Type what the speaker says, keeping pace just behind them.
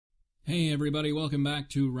Hey everybody, welcome back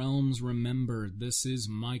to Realms Remembered. This is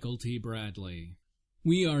Michael T. Bradley.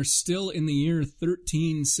 We are still in the year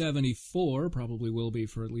 1374, probably will be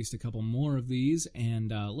for at least a couple more of these,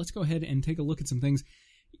 and let's go ahead and take a look at some things.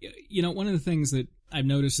 You know, one of the things that I've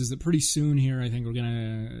noticed is that pretty soon here, I think we're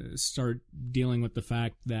going to start dealing with the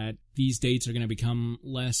fact that these dates are going to become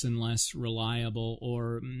less and less reliable,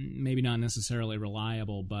 or maybe not necessarily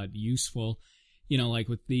reliable, but useful. You know, like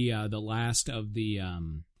with the last of the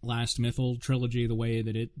last Mythal trilogy, the way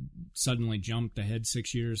that it suddenly jumped ahead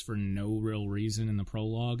 6 years for no real reason in the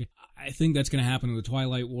prologue. I think that's going to happen with the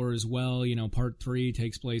Twilight War as well. You know, Part 3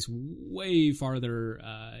 takes place way farther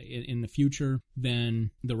in the future than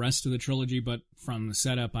the rest of the trilogy, but from the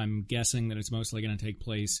setup, I'm guessing that it's mostly going to take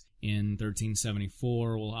place in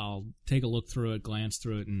 1374. Well, I'll take a look through it, glance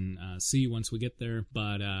through it, and see once we get there.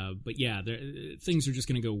 But yeah, things are just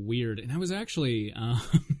going to go weird. And I was actually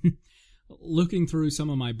looking through some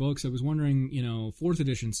of my books. I was wondering, you know, 4th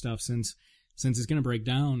edition stuff, since it's going to break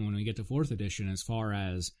down when we get to 4th edition as far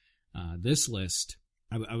as this list.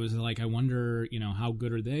 I was like, I wonder, you know, how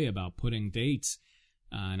good are they about putting dates?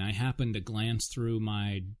 And I happened to glance through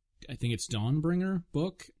my, I think it's Dawnbringer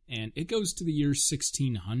book, and it goes to the year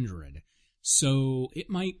 1600. So that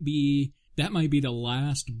might be the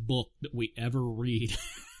last book that we ever read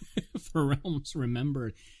for Realms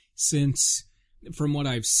Remembered, since, from what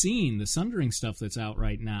I've seen, the Sundering stuff that's out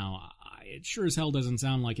right now, it sure as hell doesn't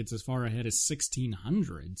sound like it's as far ahead as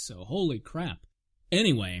 1600, so holy crap.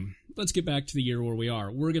 Anyway, let's get back to the year where we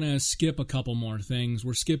are. We're going to skip a couple more things.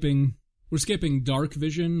 We're skipping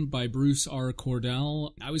Darkvision by Bruce R.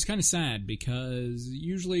 Cordell. I was kind of sad because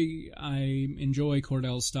usually I enjoy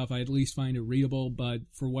Cordell's stuff. I at least find it readable, but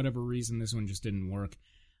for whatever reason, this one just didn't work.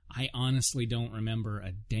 I honestly don't remember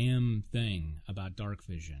a damn thing about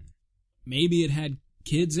Darkvision. Maybe it had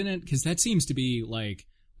kids in it, because that seems to be like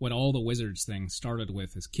what all the Wizards things started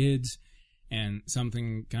with, is kids and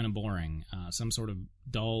something kind of boring, some sort of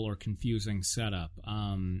dull or confusing setup.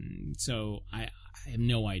 So I have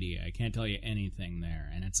no idea. I can't tell you anything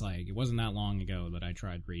there. And it's like, it wasn't that long ago that I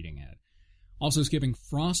tried reading it. Also skipping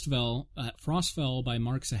Frostfell by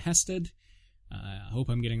Mark Sehestedt. I hope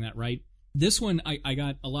I'm getting that right. This one, I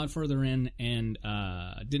got a lot further in and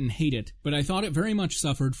didn't hate it, but I thought it very much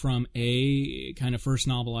suffered from a kind of first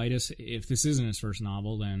novelitis. If this isn't his first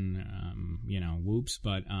novel, then, you know, whoops,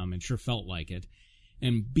 but it sure felt like it.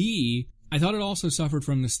 And B, I thought it also suffered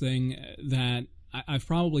from this thing that I've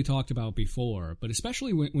probably talked about before, but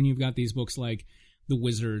especially when you've got these books like The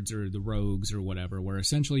Wizards or The Rogues or whatever, where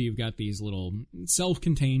essentially you've got these little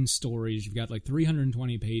self-contained stories. You've got like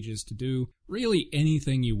 320 pages to do really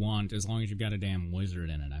anything you want as long as you've got a damn wizard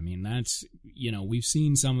in it. I mean, that's, you know, we've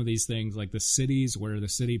seen some of these things like the cities, where the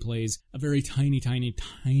city plays a very tiny, tiny,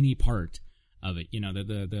 tiny part of it. You know,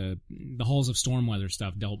 the Halls of Stormweather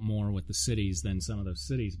stuff dealt more with the cities than some of those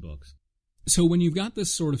cities books. So when you've got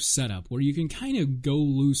this sort of setup where you can kind of go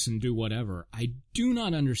loose and do whatever, I do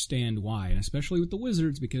not understand why, and especially with the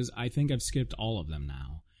Wizards, because I think I've skipped all of them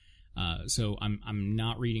now. So I'm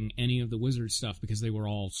not reading any of the Wizard stuff because they were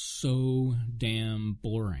all so damn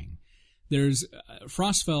boring. There's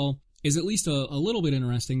Frostfell is at least a little bit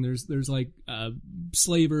interesting. There's like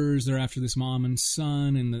slavers. They're after this mom and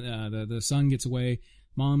son, and the son gets away.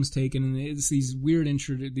 Mom's taken, and it's these weird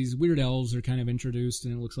elves are kind of introduced,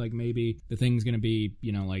 and it looks like maybe the thing's going to be,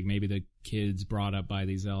 you know, like maybe the kid's brought up by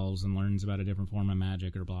these elves and learns about a different form of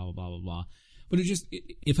magic or blah, blah, blah, blah, blah. But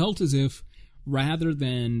it felt as if, rather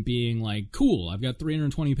than being like, cool, I've got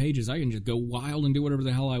 320 pages, I can just go wild and do whatever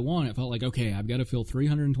the hell I want, it felt like, okay, I've got to fill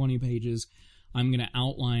 320 pages, I'm going to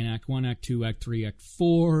outline Act 1, Act 2, Act 3, Act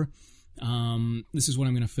 4, this is what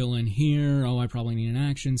I'm going to fill in here, oh, I probably need an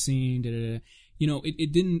action scene, da-da-da. You know,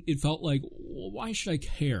 it felt like, well, why should I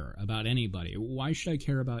care about anybody? Why should I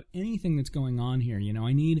care about anything that's going on here? You know,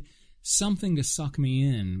 I need something to suck me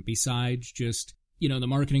in besides just, you know, the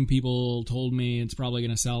marketing people told me it's probably going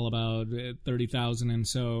to sell about 30,000, and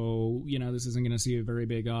so, you know, this isn't going to see a very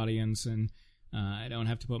big audience, and I don't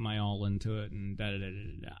have to put my all into it, and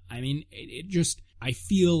da-da-da-da-da. I mean, I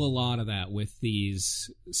feel a lot of that with these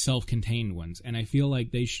self-contained ones, and I feel like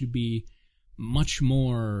they should be much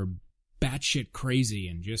more batshit crazy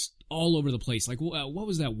and just all over the place. Like, what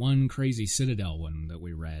was that one crazy Citadel one that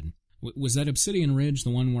we read? Was that Obsidian Ridge,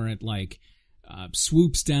 the one where it, like,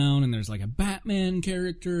 swoops down and there's, like, a Batman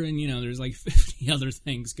character and, you know, there's, like, 50 other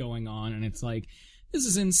things going on, and it's like, this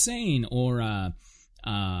is insane. Or, I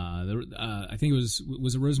think it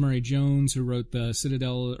was Rosemary Jones who wrote the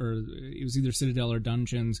Citadel, or it was either Citadel or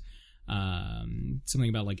Dungeons, something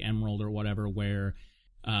about, like, Emerald or whatever, where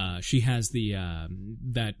She has the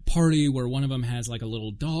that party where one of them has like a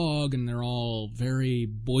little dog, and they're all very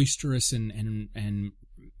boisterous and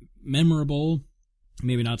memorable.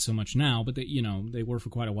 Maybe not so much now, but they were for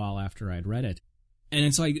quite a while after I'd read it. And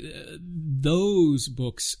it's like those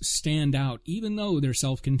books stand out, even though they're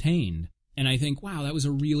self-contained. And I think, wow, that was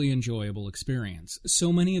a really enjoyable experience.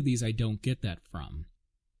 So many of these I don't get that from.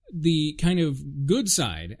 The kind of good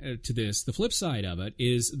side to this, the flip side of it,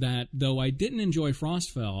 is that though I didn't enjoy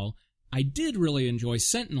Frostfell, I did really enjoy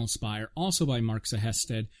Sentinelspire, also by Mark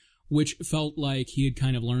Sehestedt, which felt like he had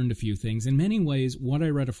kind of learned a few things. In many ways, what I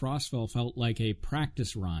read of Frostfell felt like a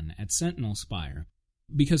practice run at Sentinelspire.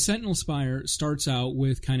 Because Sentinelspire starts out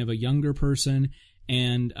with kind of a younger person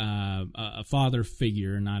and a father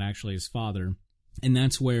figure, not actually his father. And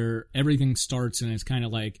that's where everything starts, and it's kind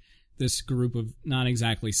of like this group of, not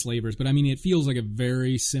exactly slavers, but I mean, it feels like a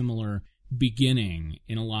very similar beginning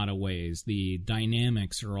in a lot of ways. The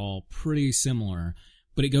dynamics are all pretty similar,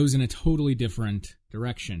 but it goes in a totally different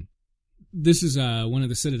direction. This is one of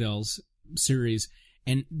the Citadels series,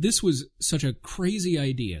 and this was such a crazy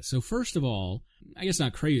idea. So first of all, I guess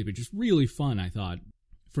not crazy, but just really fun, I thought,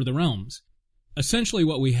 for the Realms. Essentially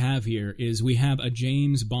what we have here is we have a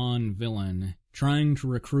James Bond villain trying to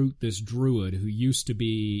recruit this druid who used to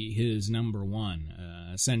be his number one,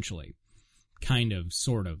 essentially. Kind of,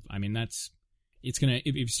 sort of. I mean, it's gonna,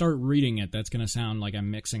 if you start reading it, that's gonna sound like I'm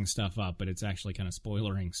mixing stuff up, but it's actually kind of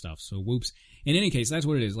spoilering stuff, so whoops. In any case, that's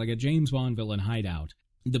what it is, like a James Bond villain hideout.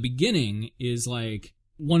 The beginning is like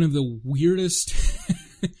one of the weirdest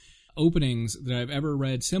openings that I've ever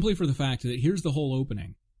read, simply for the fact that here's the whole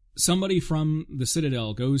opening. Somebody from the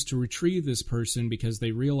Citadel goes to retrieve this person because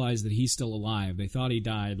they realize that he's still alive. They thought he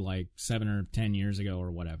died like 7 or 10 years ago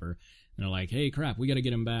or whatever. And they're like, hey, crap, we got to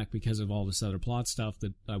get him back because of all this other plot stuff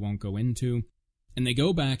that I won't go into. And they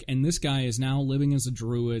go back, and this guy is now living as a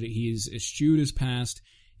druid. He's eschewed his past.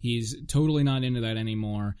 He's totally not into that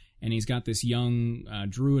anymore. And he's got this young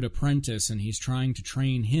druid apprentice, and he's trying to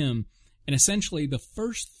train him. And essentially, the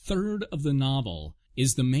first third of the novel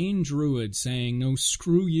is the main druid saying, no,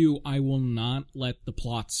 screw you, I will not let the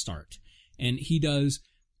plot start. And he does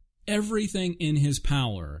everything in his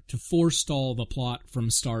power to forestall the plot from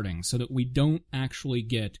starting so that we don't actually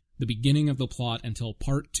get the beginning of the plot until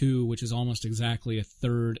part 2, which is almost exactly a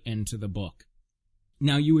third into the book.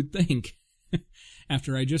 Now, you would think,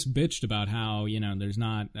 after I just bitched about how, there's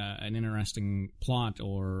not an interesting plot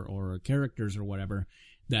or characters or whatever,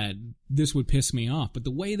 that this would piss me off. But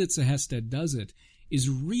the way that Sehestedt does it is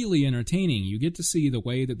really entertaining. You get to see the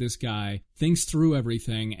way that this guy thinks through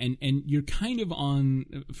everything, and you're kind of on,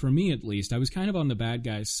 for me at least, I was kind of on the bad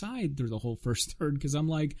guy's side through the whole first third, because I'm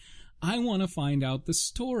like, I want to find out the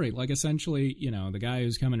story. Like, essentially, the guy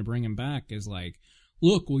who's coming to bring him back is like,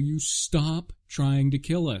 look, will you stop trying to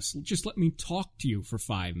kill us? Just let me talk to you for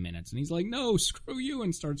 5 minutes. And he's like, no, screw you,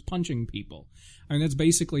 and starts punching people. I mean, that's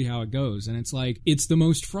basically how it goes. And it's like, it's the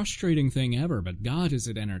most frustrating thing ever, but God, is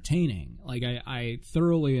it entertaining. Like, I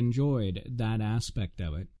thoroughly enjoyed that aspect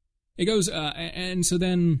of it. It goes, and so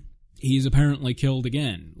then he's apparently killed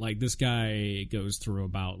again. Like, this guy goes through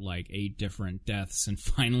about, 8 different deaths and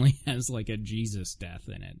finally has, a Jesus death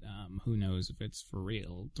in it. Who knows if it's for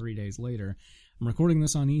real. 3 days later. I'm recording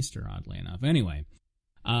this on Easter, oddly enough. Anyway,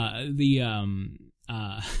 got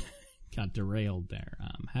derailed there.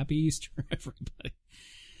 Happy Easter, everybody.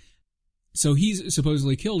 So he's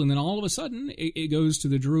supposedly killed, and then all of a sudden, it goes to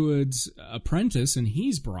the druid's apprentice, and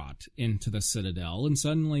he's brought into the Citadel, and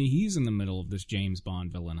suddenly he's in the middle of this James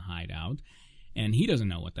Bond villain hideout, and he doesn't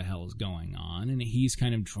know what the hell is going on, and he's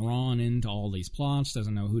kind of drawn into all these plots,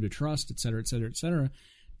 doesn't know who to trust, etc., etc., etc.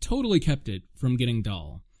 Totally kept it from getting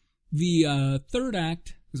dull. The third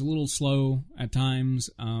act is a little slow at times,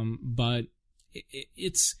 but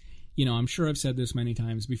it's, I'm sure I've said this many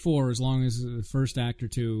times before, as long as the first act or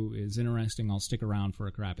two is interesting, I'll stick around for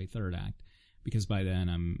a crappy third act, because by then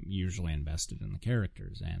I'm usually invested in the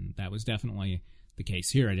characters, and that was definitely the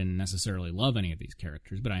case here. I didn't necessarily love any of these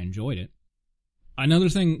characters, but I enjoyed it. Another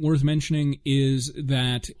thing worth mentioning is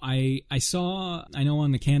that I know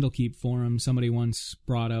on the Candlekeep forum, somebody once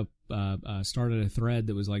brought up, started a thread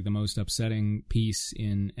that was like the most upsetting piece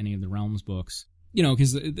in any of the Realms books.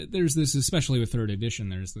 Because there's this, especially with 3rd edition,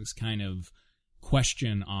 there's this kind of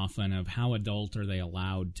question often of how adult are they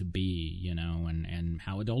allowed to be, and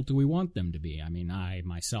how adult do we want them to be? I mean, I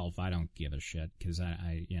don't give a shit, because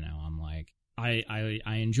I'm like,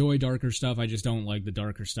 I enjoy darker stuff, I just don't like the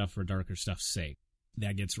darker stuff for darker stuff's sake.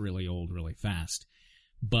 That gets really old really fast.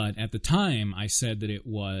 But at the time, I said that it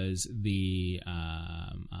was the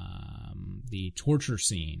torture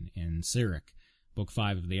scene in Cyric, Book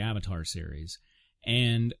 5 of the Avatar series.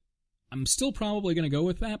 And I'm still probably going to go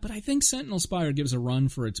with that, but I think Sentinelspire gives a run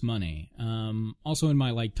for its money. Also in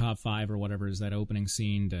my top 5 or whatever is that opening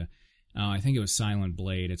scene to, I think it was Silent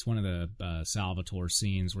Blade. It's one of the Salvatore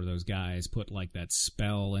scenes where those guys put that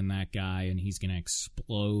spell in that guy and he's going to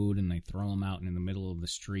explode, and they throw him out in the middle of the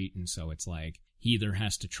street. And so it's he either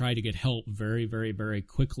has to try to get help very, very, very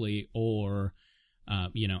quickly, or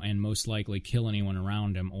and most likely kill anyone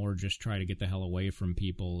around him, or just try to get the hell away from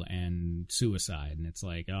people and suicide. And it's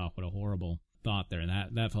oh, what a horrible thought there.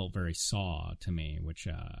 That felt very Saw to me, which,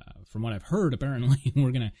 from what I've heard, apparently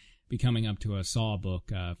we're going to be coming up to a Saw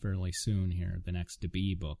book fairly soon here, the next to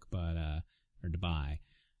be book, but or to buy.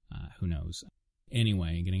 Who knows?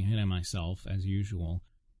 Anyway, getting ahead of myself, as usual.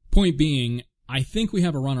 Point being, I think we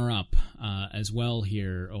have a runner-up as well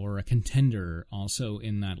here, or a contender also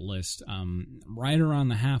in that list. Right around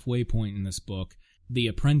the halfway point in this book, the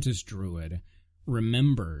apprentice druid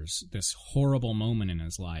remembers this horrible moment in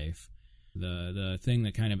his life, the thing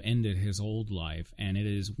that kind of ended his old life, and it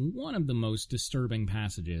is one of the most disturbing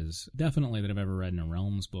passages, definitely, that I've ever read in a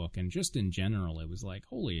Realms book, and just in general, it was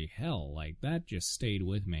holy hell, that just stayed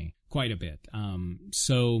with me quite a bit.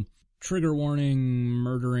 So... trigger warning,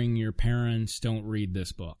 murdering your parents, don't read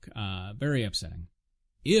this book. Very upsetting.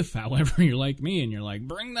 If, however, you're like me and you're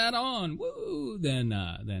bring that on, woo, then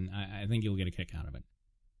I think you'll get a kick out of it.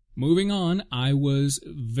 Moving on, I was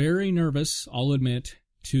very nervous, I'll admit,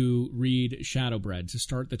 to read Shadowbred, to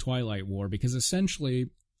start the Twilight War, because essentially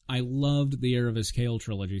I loved the Erebus Kale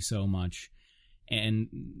trilogy so much. And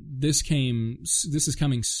this is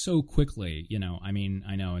coming so quickly, I mean,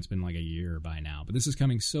 I know it's been a year by now, but this is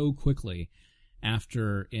coming so quickly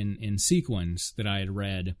after, in sequence, that I had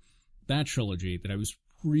read that trilogy, that I was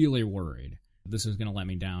really worried this was going to let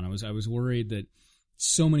me down. I was worried that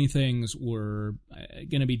so many things were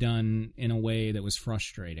going to be done in a way that was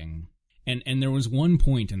frustrating. And there was one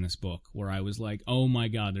point in this book where I was oh my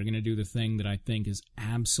god, they're going to do the thing that I think is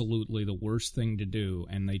absolutely the worst thing to do,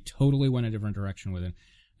 and they totally went a different direction with it,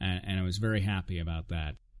 and I was very happy about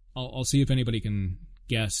that. I'll see if anybody can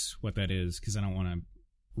guess what that is, because I don't want to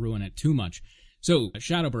ruin it too much. So,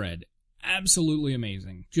 Shadowbred, absolutely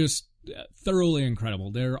amazing, just thoroughly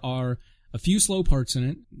incredible. There are a few slow parts in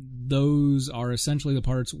it. Those are essentially the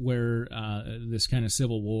parts where this kind of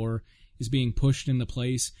civil war is being pushed into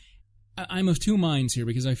place. I'm of two minds here,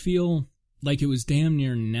 because I feel like it was damn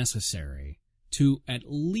near necessary to at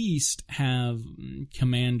least have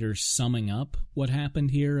Commander summing up what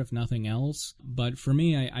happened here, if nothing else. But for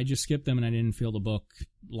me, I just skipped them, and I didn't feel the book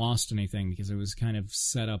lost anything, because it was kind of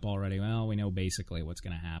set up already. Well, we know basically what's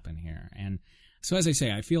going to happen here. And so, as I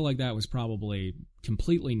say, I feel like that was probably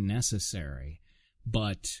completely necessary,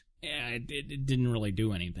 but it didn't really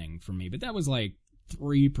do anything for me. But that was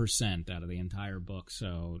 3% out of the entire book,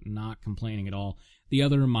 so not complaining at all. The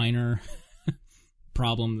other minor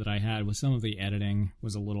problem that I had was some of the editing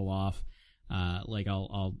was a little off.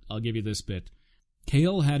 I'll give you this bit.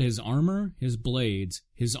 Kale had his armor, his blades,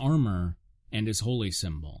 his armor, and his holy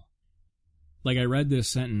symbol. I read this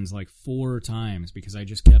sentence 4 times, because I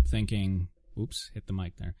just kept thinking, oops, hit the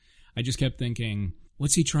mic there. I just kept thinking,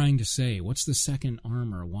 what's he trying to say? What's the second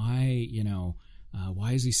armor? Why,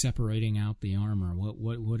 why is he separating out the armor?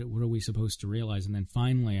 What are we supposed to realize? And then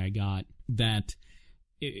finally I got that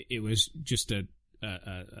it was just a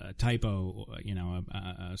typo,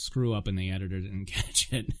 a screw up, and the editor didn't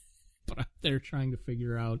catch it. But they're trying to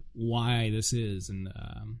figure out why this is, and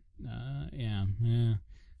yeah.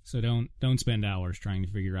 So don't spend hours trying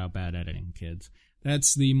to figure out bad editing, kids.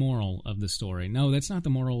 That's the moral of the story. No, that's not the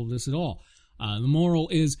moral of this at all. The moral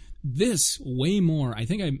is this way more. I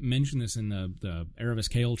think I mentioned this in the Erebus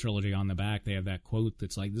Kale trilogy on the back. They have that quote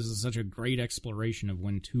that's this is such a great exploration of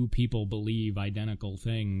when two people believe identical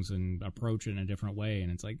things and approach it in a different way.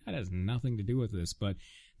 And it's that has nothing to do with this. But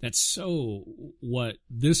that's so what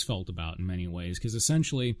this felt about in many ways, because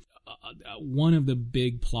essentially one of the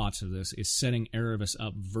big plots of this is setting Erebus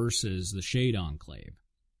up versus the Shade Enclave.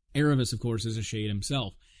 Erebus, of course, is a Shade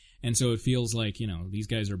himself. And so it feels these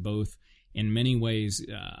guys are both in many ways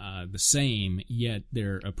the same, yet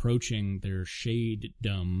they're approaching their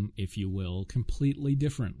shadedom, if you will, completely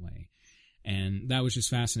differently. And that was just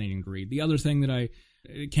fascinating to read. The other thing that I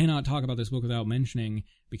cannot talk about this book without mentioning,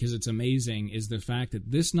 because it's amazing, is the fact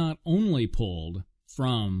that this not only pulled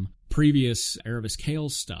from previous Erebus Kale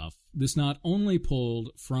stuff, this not only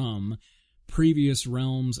pulled from previous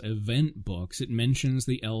Realms event books. It mentions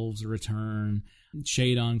the Elves' return.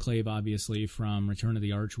 Shade Enclave, obviously, from Return of the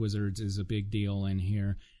Archwizards is a big deal in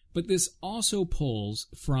here. But this also pulls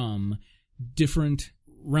from different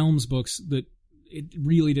Realms books that it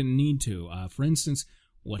really didn't need to. For instance,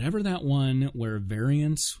 whatever that one where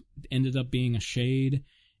Variance ended up being a shade,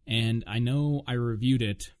 and I know I reviewed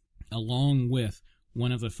it along with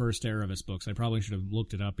one of the first Erebus books. I probably should have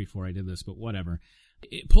looked it up before I did this, but whatever.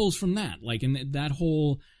 It pulls from that. Like, in that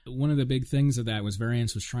whole, one of the big things of that was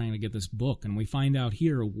Variance was trying to get this book, and we find out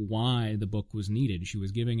here why the book was needed. She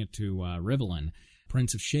was giving it to Rivelin,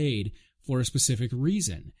 Prince of Shade, for a specific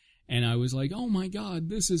reason. And I was like, oh my god,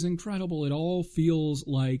 this is incredible. It all feels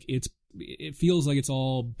like it feels like it's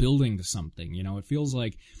all building to something, you know? It feels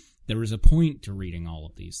like there is a point to reading all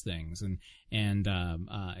of these things, and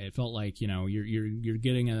it felt like, you know, you're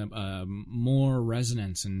getting a more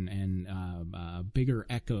resonance and a bigger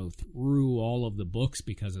echo through all of the books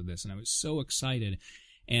because of this, and I was so excited,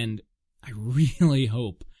 and I really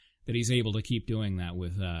hope that he's able to keep doing that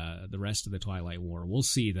with the rest of the Twilight War. We'll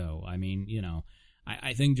see, though. I mean, you know,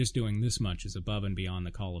 I think just doing this much is above and beyond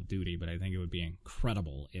the call of duty, but I think it would be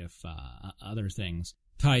incredible if other things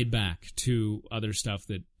tied back to other stuff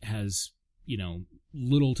that has, you know,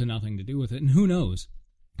 little to nothing to do with it. And who knows?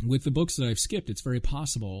 With the books that I've skipped, it's very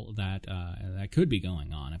possible that that could be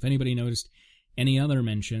going on. If anybody noticed any other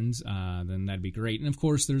mentions, then that'd be great. And of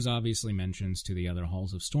course, there's obviously mentions to the other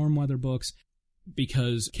Halls of Stormweather books,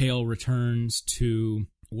 because Kale returns to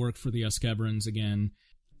work for the Uskebrans again.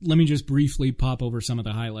 Let me just briefly pop over some of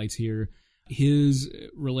the highlights here. His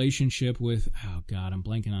relationship with, oh god, I'm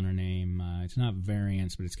blanking on her name. It's not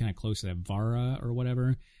Variance, but it's kind of close to that, Vara or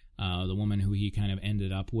whatever. The woman who he kind of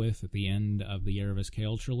ended up with at the end of the Erebus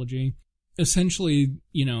Kale trilogy. Essentially,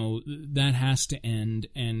 you know, that has to end,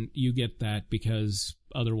 and you get that because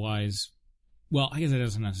otherwise, well, I guess it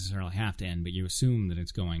doesn't necessarily have to end, but you assume that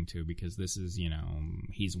it's going to, because this is, you know,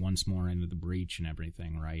 he's once more into the breach and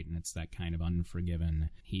everything, right? And it's that kind of unforgiven,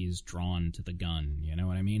 he's drawn to the gun, you know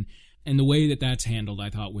what I mean? And the way that that's handled, I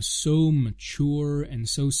thought, was so mature and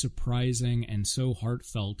so surprising and so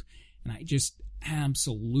heartfelt, and I just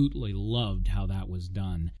absolutely loved how that was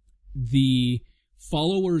done. The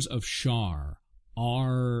followers of Shar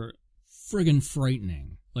are friggin'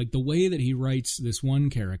 frightening. Like, the way that he writes this one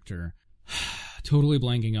character, totally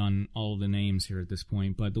blanking on all the names here at this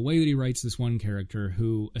point, but the way that he writes this one character,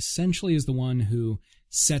 who essentially is the one who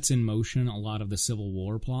sets in motion a lot of the Civil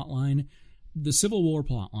War plotline. The Civil War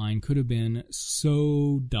plotline could have been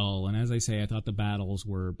so dull, and as I say, I thought the battles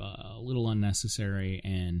were a little unnecessary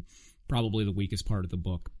and probably the weakest part of the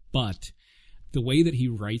book, but the way that he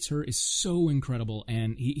writes her is so incredible,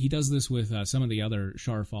 and he does this with some of the other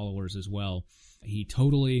Shar followers as well. He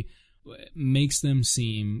totally makes them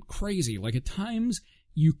seem crazy. Like, at times,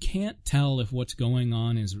 you can't tell if what's going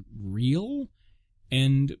on is real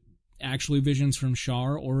and actually visions from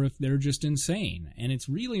Shar, or if they're just insane. And it's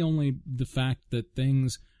really only the fact that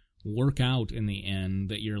things work out in the end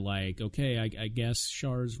that you're like, okay, I guess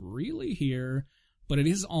Shar's really here, but it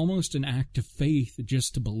is almost an act of faith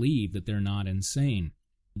just to believe that they're not insane.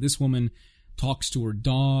 This woman talks to her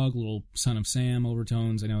dog, little Son of Sam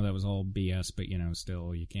overtones. I know that was all BS, but, you know,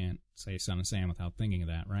 still, you can't say Son of Sam without thinking of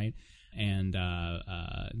that, right? And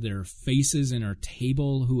there are faces in her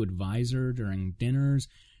table who advise her during dinners.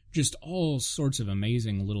 Just all sorts of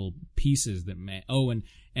amazing little pieces that may... Oh,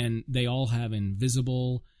 and they all have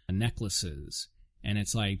invisible necklaces. And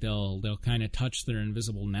it's like they'll kind of touch their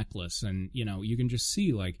invisible necklace, and, you know, you can just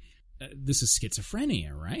see, like, this is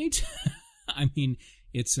schizophrenia, right? I mean,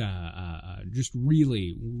 it's just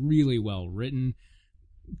really, really well written.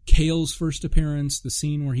 Kale's first appearance, the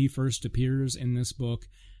scene where he first appears in this book,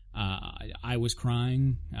 I was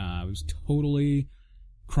crying. I was totally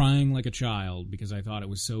crying like a child because I thought it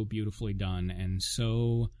was so beautifully done and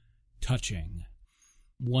so touching.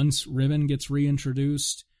 Once Riven gets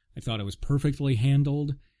reintroduced, I thought it was perfectly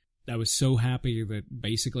handled. I was so happy that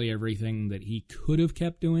basically everything that he could have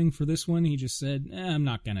kept doing for this one, he just said, I'm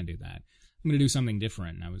not going to do that. I'm going to do something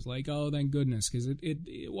different. And I was like, oh, thank goodness, because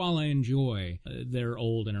while I enjoy their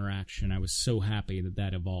old interaction, I was so happy that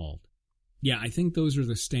that evolved. Yeah, I think those are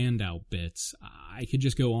the standout bits. I could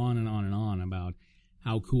just go on and on and on about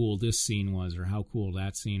how cool this scene was, or how cool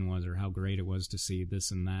that scene was, or how great it was to see this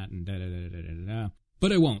and that, and da-da-da-da-da-da.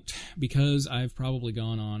 But I won't, because I've probably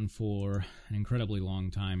gone on for an incredibly long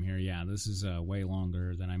time here. Yeah, this is way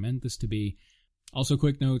longer than I meant this to be. Also,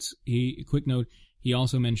 quick note, he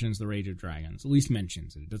also mentions the Rage of Dragons. At least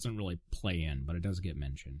mentions it. It doesn't really play in, but it does get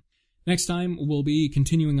mentioned. Next time, we'll be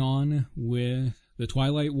continuing on with the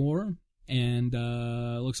Twilight War, and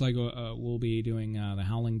looks like we'll be doing the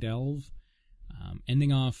Howling Delve,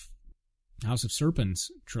 ending off House of Serpents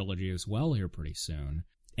trilogy as well here pretty soon.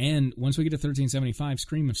 And once we get to 1375,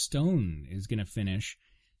 Scream of Stone is going to finish.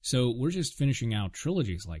 So we're just finishing out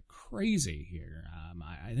trilogies like crazy here.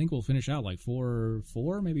 I think we'll finish out like four,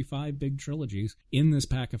 maybe 5 big trilogies in this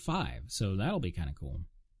pack of 5. So that'll be kind of cool.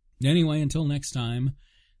 Anyway, until next time,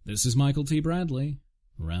 this is Michael T. Bradley.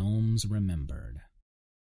 Realms Remembered.